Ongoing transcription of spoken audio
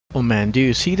Oh man, do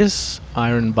you see this?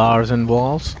 Iron bars and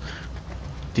walls?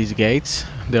 These gates?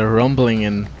 They're rumbling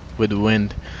in with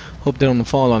wind. Hope they don't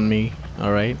fall on me,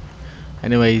 alright?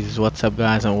 Anyways, what's up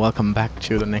guys and welcome back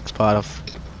to the next part of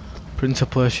Prince of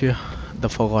Persia, The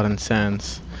Forgotten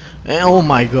Sands. And oh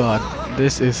my god,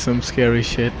 this is some scary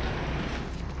shit.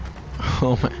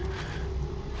 Oh my.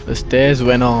 The stairs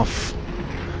went off.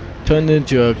 Turned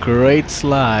into a great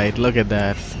slide, look at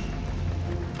that.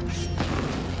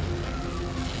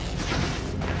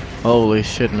 Holy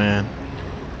shit, man.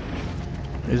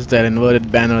 It's that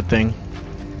inverted banner thing.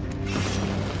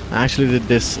 I actually did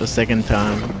this a second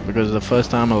time because the first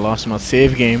time I lost my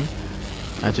save game.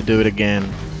 I had to do it again.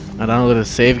 I downloaded a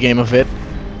save game of it.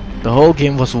 The whole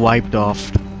game was wiped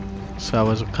off. So I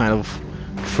was kind of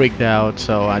freaked out,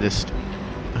 so I just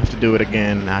have to do it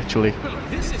again actually.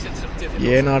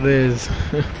 Yeah, no it is.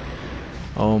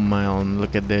 Oh man,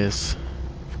 look at this.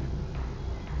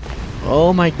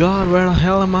 Oh my god, where the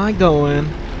hell am I going?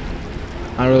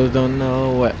 I really don't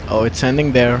know what. Oh, it's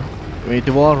ending there. We need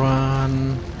to wall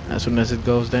run as soon as it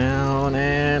goes down,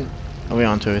 and we're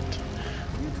onto it.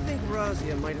 You'd think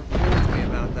Razia might have warned me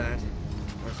about that.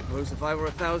 I suppose if I were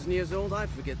 1,000 years old, I'd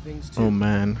forget things too. Oh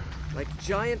man. Like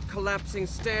giant collapsing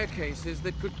staircases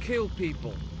that could kill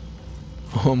people.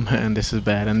 Oh man, this is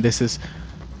bad, and this is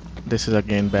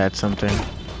again bad something.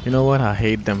 You know what? I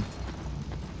hate them.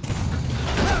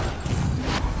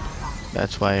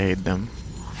 That's why I hate them.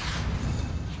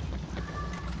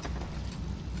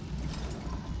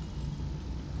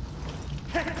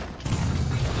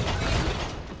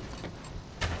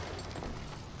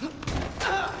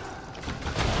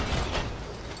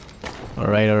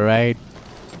 Alright.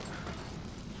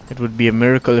 It would be a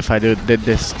miracle if I did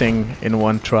this thing in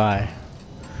one try.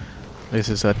 This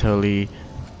is utterly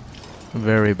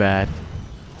very bad.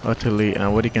 Utterly,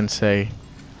 what you can say.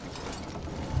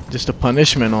 Just a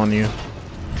punishment on you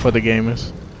for the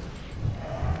gamers.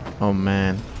 Oh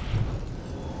man.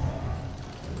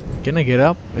 Can I get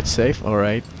up? It's safe?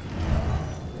 Alright.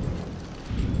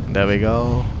 There we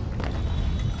go.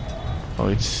 Oh,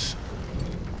 it's...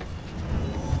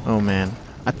 Oh man.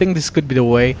 I think this could be the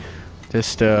way.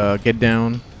 Just get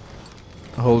down,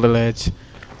 hold the ledge,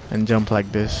 and jump like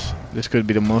this. This could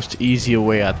be the most easier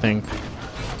way, I think.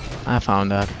 I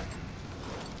found that.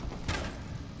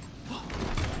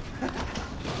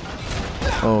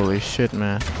 Holy shit,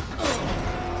 man.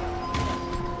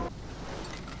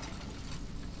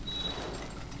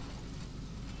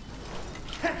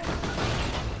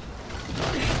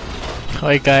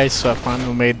 Alright guys, so I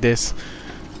finally made this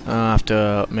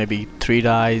after maybe 3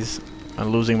 dies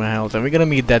and losing my health, and we're gonna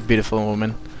meet that beautiful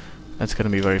woman. That's gonna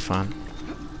be very fun.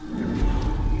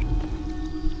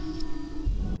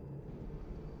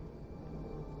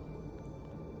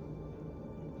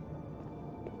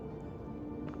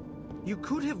 You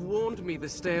could have warned me the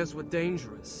stairs were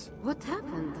dangerous. What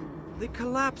happened? They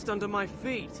collapsed under my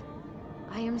feet.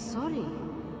 I am sorry.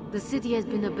 The city has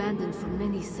been abandoned for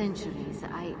many centuries.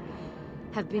 I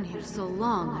have been here so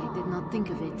long, I did not think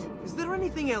of it. Is there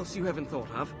anything else you haven't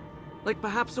thought of? Like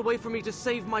perhaps a way for me to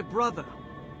save my brother?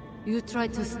 You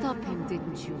tried to stop him,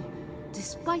 didn't you?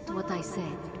 Despite what I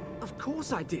said. Of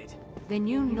course I did. Then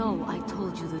you know I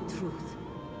told you the truth.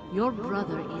 Your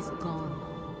brother is gone.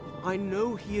 I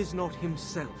know he is not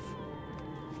himself.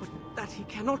 But that he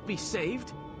cannot be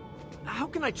saved? How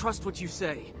can I trust what you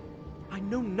say? I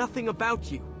know nothing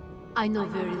about you. I know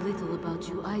very little about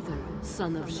you either,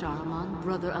 son of Shahraman,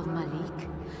 brother of Malik.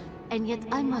 And yet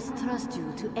I must trust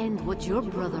you to end what your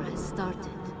brother has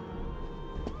started.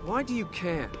 Why do you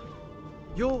care?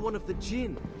 You're one of the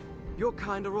Jinn. Your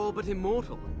kind are all but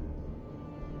immortal.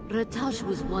 Ratash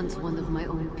was once one of my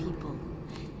own people.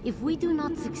 If we do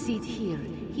not succeed here,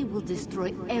 he will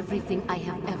destroy everything I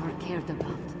have ever cared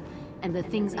about, and the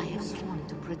things I have sworn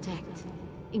to protect,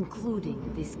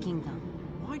 including this kingdom.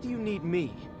 Why do you need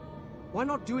me? Why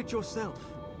not do it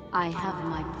yourself? I have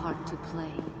my part to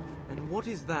play. And what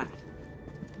is that?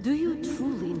 Do you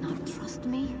truly not trust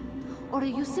me? Or are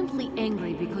you simply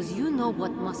angry because you know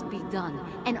what must be done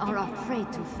and are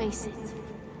afraid to face it?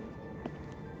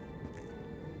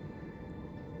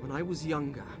 When I was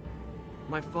younger,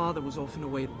 my father was often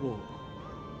away at war.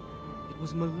 It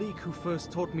was Malik who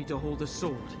first taught me to hold a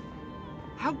sword.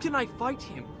 How can I fight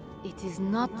him? It is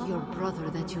not your brother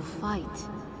that you fight.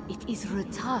 It is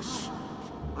Ratash.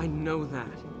 I know that.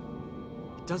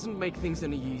 It doesn't make things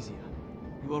any easier.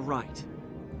 You are right.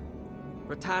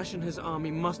 Ratash and his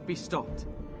army must be stopped.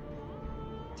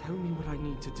 Tell me what I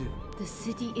need to do. The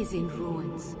city is in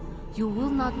ruins. You will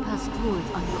not pass through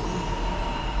it on your own.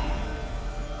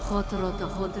 Khotra ta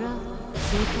khodra,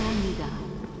 zeta nida.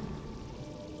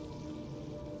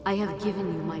 I have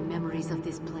given you my memories of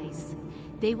this place.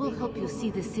 They will help you see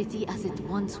the city as it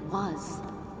once was.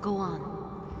 Go on.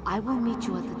 I will meet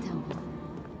you at the temple.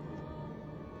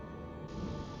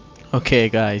 Okay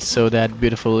guys, so that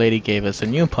beautiful lady gave us a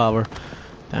new power.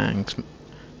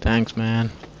 Thanks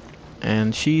man.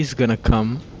 And she's gonna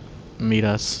come meet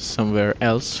us somewhere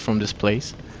else from this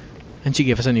place. And she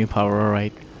gave us a new power,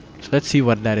 alright. So let's see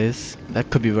what that is. That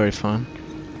could be very fun.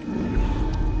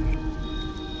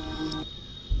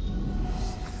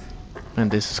 And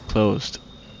this is closed.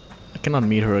 I cannot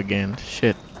meet her again.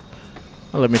 Shit.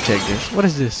 Well, let me check this. What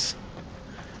is this?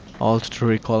 Alt to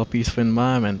recall a peaceful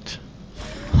environment.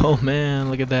 Oh man,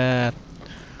 look at that.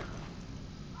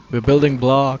 We're building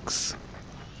blocks.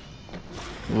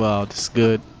 Wow, this is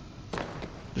good.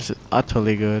 This is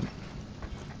utterly good.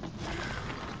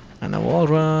 And a wall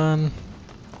run.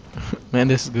 Man,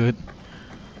 this is good.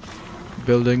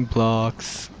 Building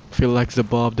blocks. Feel like the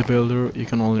Bob the Builder. You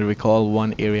can only recall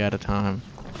one area at a time.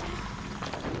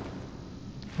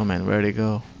 Oh man, where'd it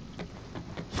go?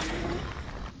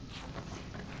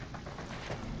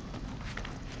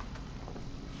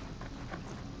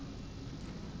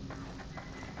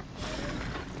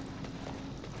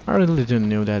 I really didn't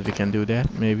know that we can do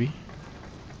that, maybe.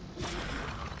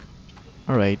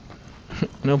 Alright,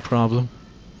 no problem.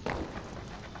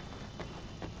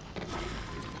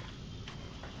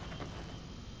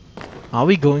 Are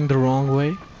we going the wrong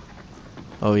way?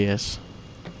 Oh yes.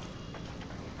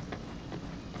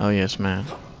 Oh yes, man.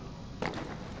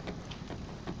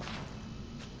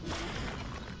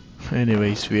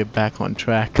 Anyways, we are back on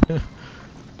track.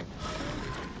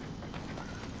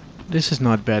 This is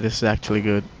not bad, this is actually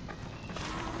good.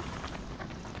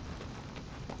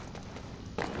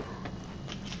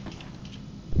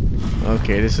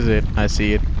 Okay, this is it. I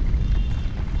see it.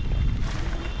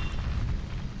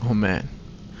 Oh man.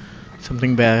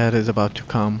 Something bad is about to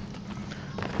come.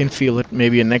 I can feel it.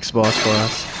 Maybe a next boss for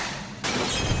us.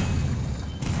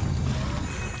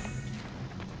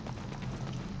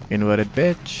 Inverted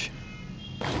bitch.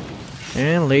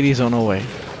 And ladies on her way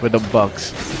with the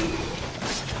bugs.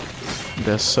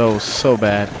 They're so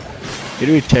bad.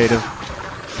 Irritative.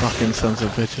 Fucking sons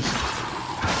of bitches.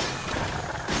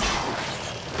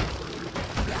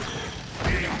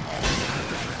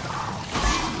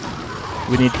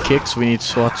 We need kicks, we need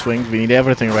sword swings, we need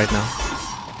everything right now.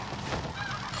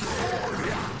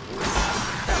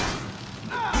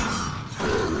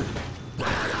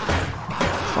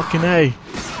 Fucking A.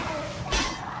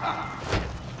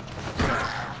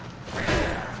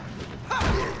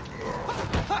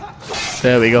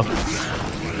 There we go.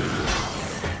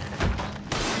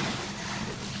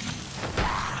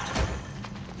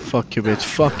 Fuck you, bitch.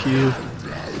 Fuck you.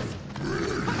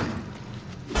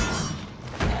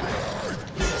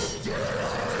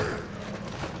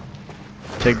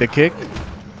 Take the kick.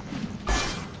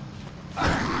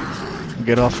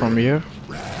 Get off from here.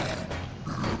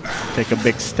 Take a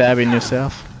big stab in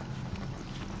yourself.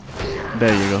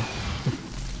 There you go.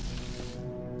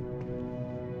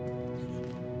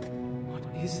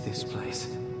 What is this place?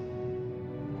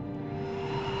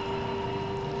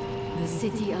 The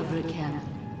city of Rekem.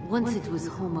 Once it was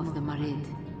home of the Marid,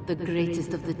 the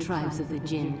greatest of the tribes of the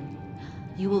Jinn.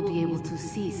 You will be able to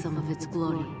see some of its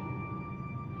glory.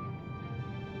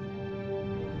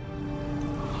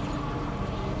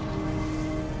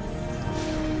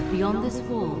 Beyond this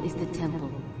wall is the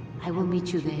temple. I will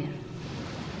meet you there.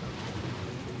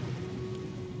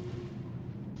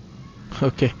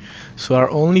 Okay, so our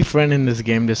only friend in this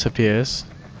game disappears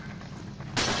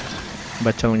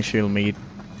by telling she'll meet.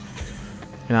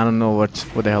 And I don't know what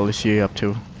the hell is she up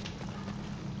to.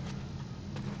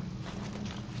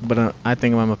 But I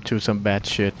think I'm up to some bad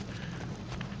shit.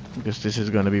 Because this is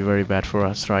gonna be very bad for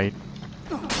us, right?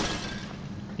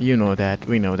 You know that,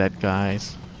 we know that,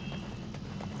 guys.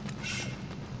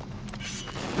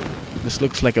 This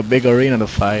looks like a big arena to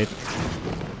fight.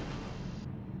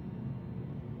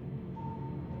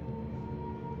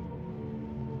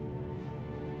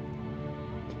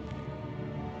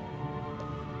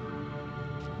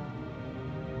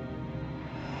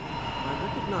 I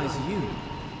recognize you.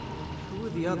 Who are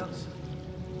the others?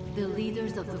 The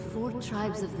leaders of the 4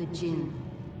 tribes of the Jinn.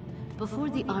 Before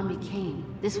the army came,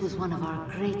 this was one of our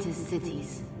greatest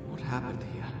cities. What happened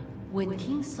here? When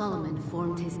King Solomon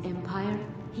formed his empire,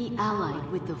 he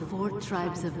allied with the 4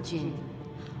 tribes of Jinn.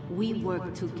 We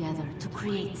worked together to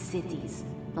create cities,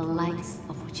 the likes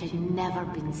of which had never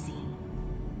been seen.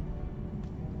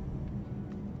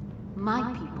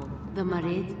 My people, the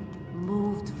Marid,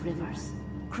 moved rivers,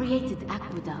 created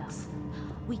aqueducts.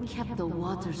 We kept the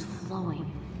waters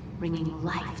flowing, bringing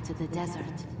life to the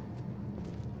desert.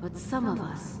 But some of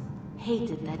us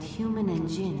hated that human and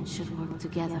jinn should work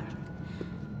together.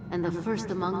 And the first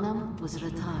among them was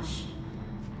Ratash.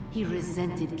 He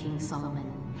resented King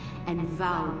Solomon and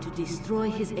vowed to destroy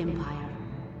his empire.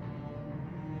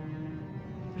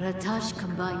 Ratash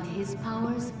combined his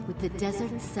powers with the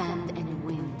desert, sand, and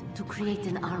wind to create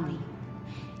an army.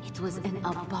 It was an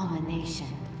abomination,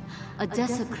 a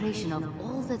desecration of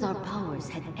all that our powers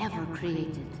had ever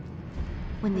created.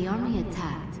 When the army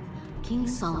attacked, King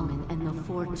Solomon and the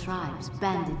 4 tribes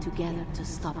banded together to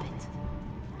stop it.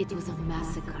 It was a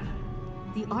massacre.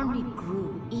 The army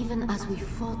grew even as we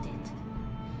fought it.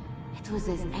 It was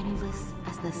as endless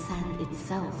as the sand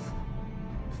itself.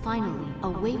 Finally, a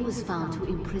way was found to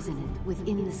imprison it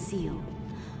within the seal,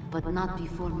 but not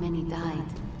before many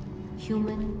died,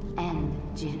 human and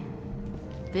jinn.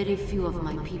 Very few of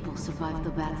my people survived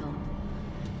the battle.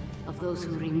 Of those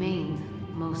who remained,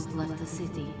 most left the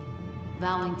city,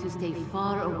 vowing to stay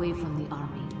far away from the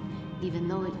army, even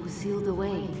though it was sealed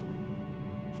away.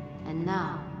 And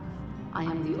now, I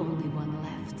am the only one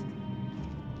left.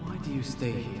 Why do you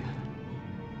stay here?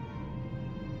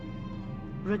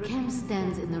 Rekem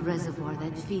stands in the reservoir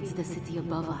that feeds the city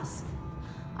above us.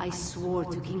 I swore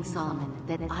to King Solomon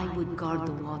that I would guard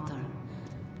the water.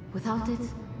 Without it,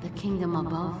 the kingdom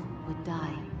above would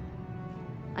die.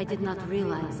 I did not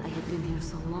realize I had been here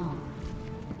so long.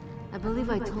 I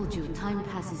believe I told you time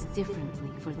passes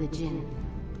differently for the jinn.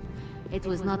 It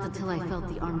was not until I felt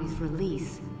the army's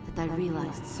release that I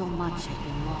realized so much had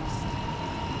been lost.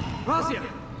 Razia!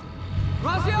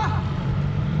 Razia!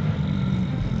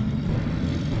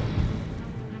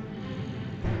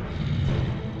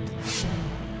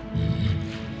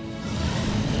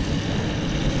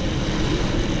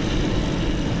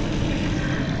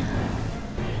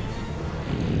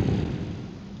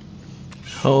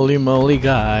 Holy moly,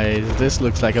 guys, this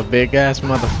looks like a big ass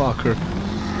motherfucker.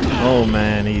 Oh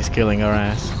man, he's killing our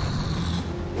ass.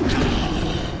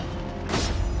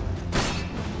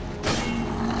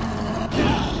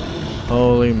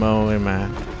 Holy moly,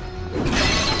 man.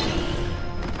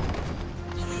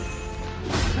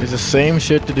 It's the same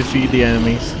shit to defeat the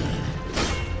enemies.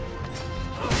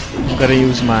 I'm gonna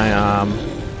use my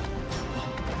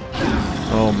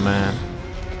oh man,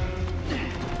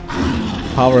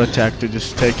 power attack to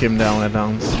just take him down at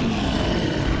once.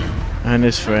 And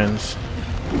his friends.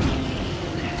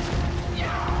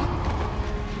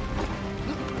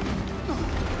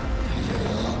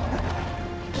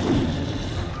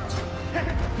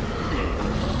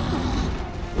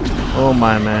 Oh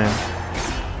my man.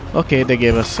 Okay, they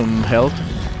gave us some health.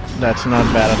 That's not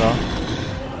bad at all.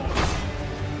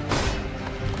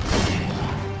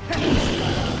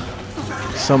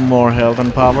 Some more health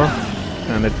and power.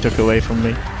 And it took away from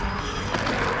me.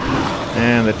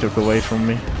 And it took away from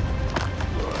me.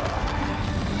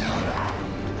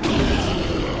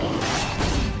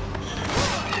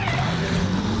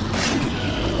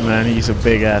 Man, he's a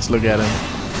big ass. Look at him.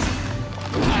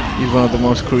 He's one of the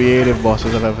most creative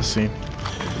bosses I've ever seen.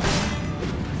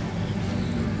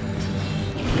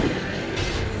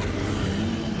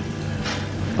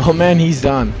 Oh man, he's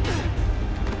done.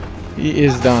 He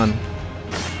is done.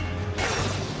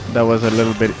 That was a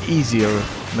little bit easier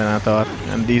than I thought,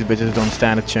 and these bitches don't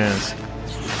stand a chance.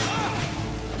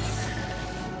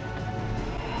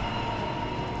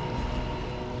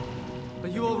 Are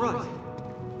you alright?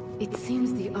 It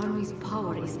seems the army's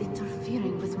power is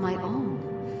interfering with my own.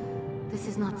 This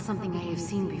is not something I have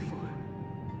seen before.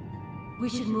 We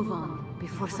should move on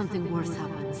before something worse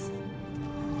happens.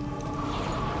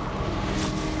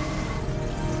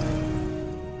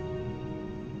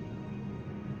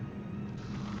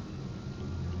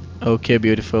 Okay,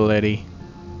 beautiful lady.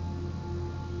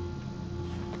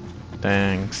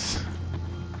 Thanks.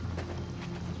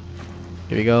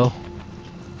 Here we go.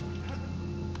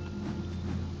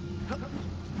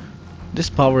 This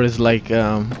power is like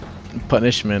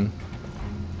punishment.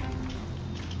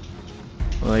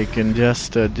 Like you can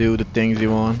just do the things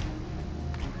you want,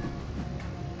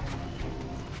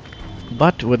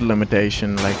 but with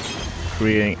limitation, like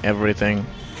creating everything.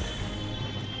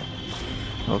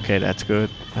 Okay, that's good.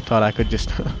 I thought I could just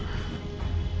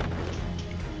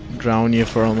drown you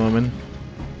for a moment.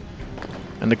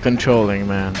 And the controlling,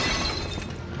 man.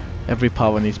 Every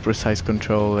power needs precise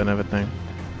control and everything.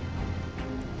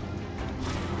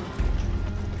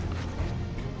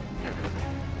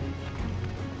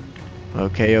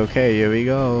 Okay, okay, here we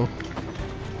go.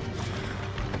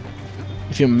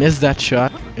 If you miss that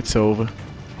shot, it's over.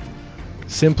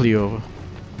 Simply over.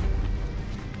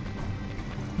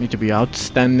 Need to be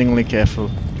outstandingly careful.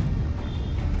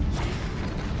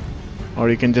 Or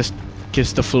you can just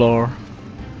kiss the floor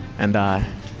and die.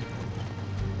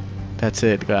 That's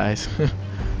it, guys.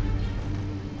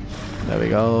 There we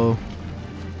go.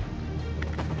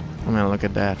 I mean, look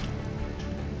at that.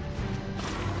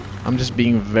 I'm just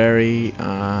being very, you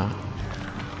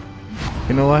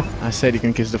know what? I said you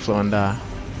can kiss the floor and die.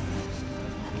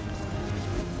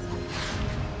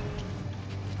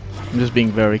 I'm just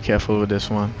being very careful with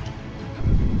this one.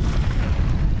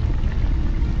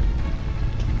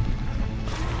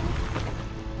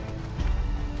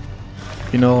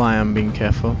 You know I am being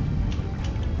careful.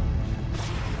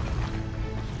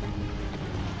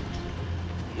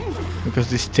 Because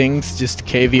these things just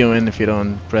cave you in if you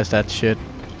don't press that shit.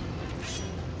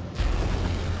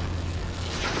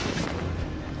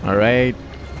 Alright.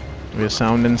 We're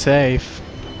sound and safe.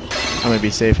 I'm gonna be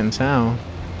safe and sound.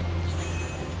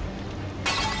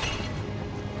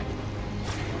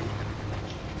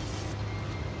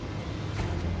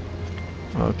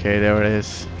 Okay, there it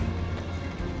is.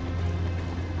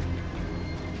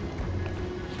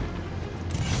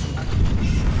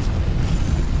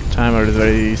 Timer is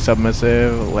very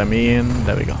submissive. Let me in.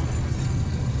 There we go.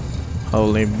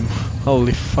 Holy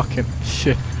fucking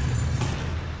shit.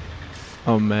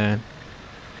 Oh man.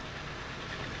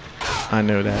 I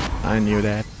knew that. I knew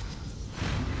that.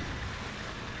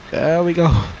 There we go.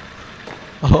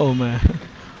 Oh man.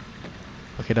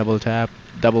 Okay, double tap.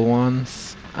 Double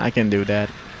ones. I can do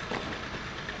that.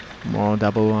 More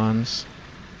double ones.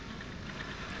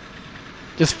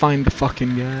 Just find the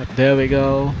fucking gap. There we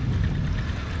go.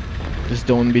 Just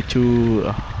don't be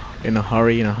too in a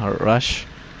hurry, in a rush.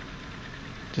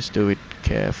 Just do it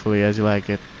carefully as you like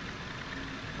it.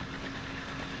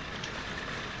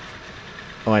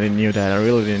 Oh, I didn't knew that. I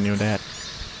really didn't knew that.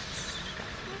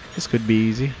 This could be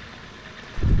easy.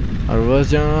 A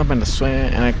reverse jump and a swing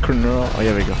and a curtain roll. Oh,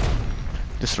 here we go.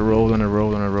 Just a roll and a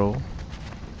roll and a roll.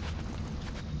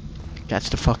 Catch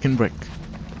the fucking brick.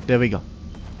 There we go.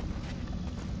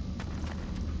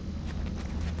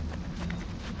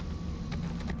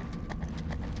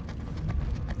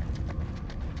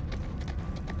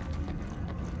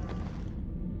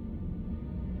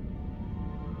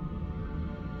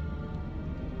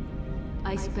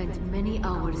 I spent many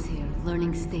hours here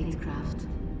learning statecraft.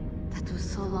 That was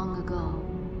so long ago.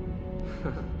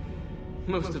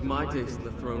 Most of my days in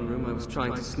the throne room I was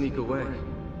trying to sneak away.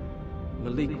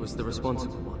 Malik was the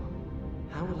responsible one.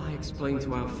 How will I explain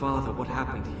to our father what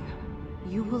happened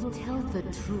here? You will tell the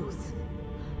truth.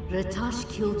 Ratash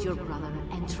killed your brother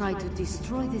and tried to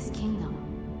destroy this kingdom.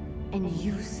 And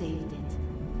you saved it.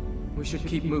 We should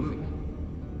keep moving.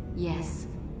 Yes.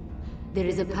 There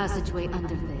is a passageway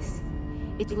under this.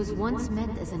 It was once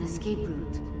meant as an escape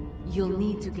route. You'll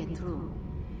need to get through.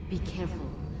 Be careful.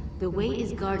 The way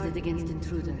is guarded against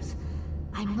intruders.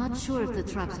 I'm not sure if the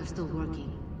traps are still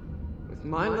working. With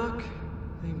my luck,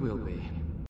 they will be.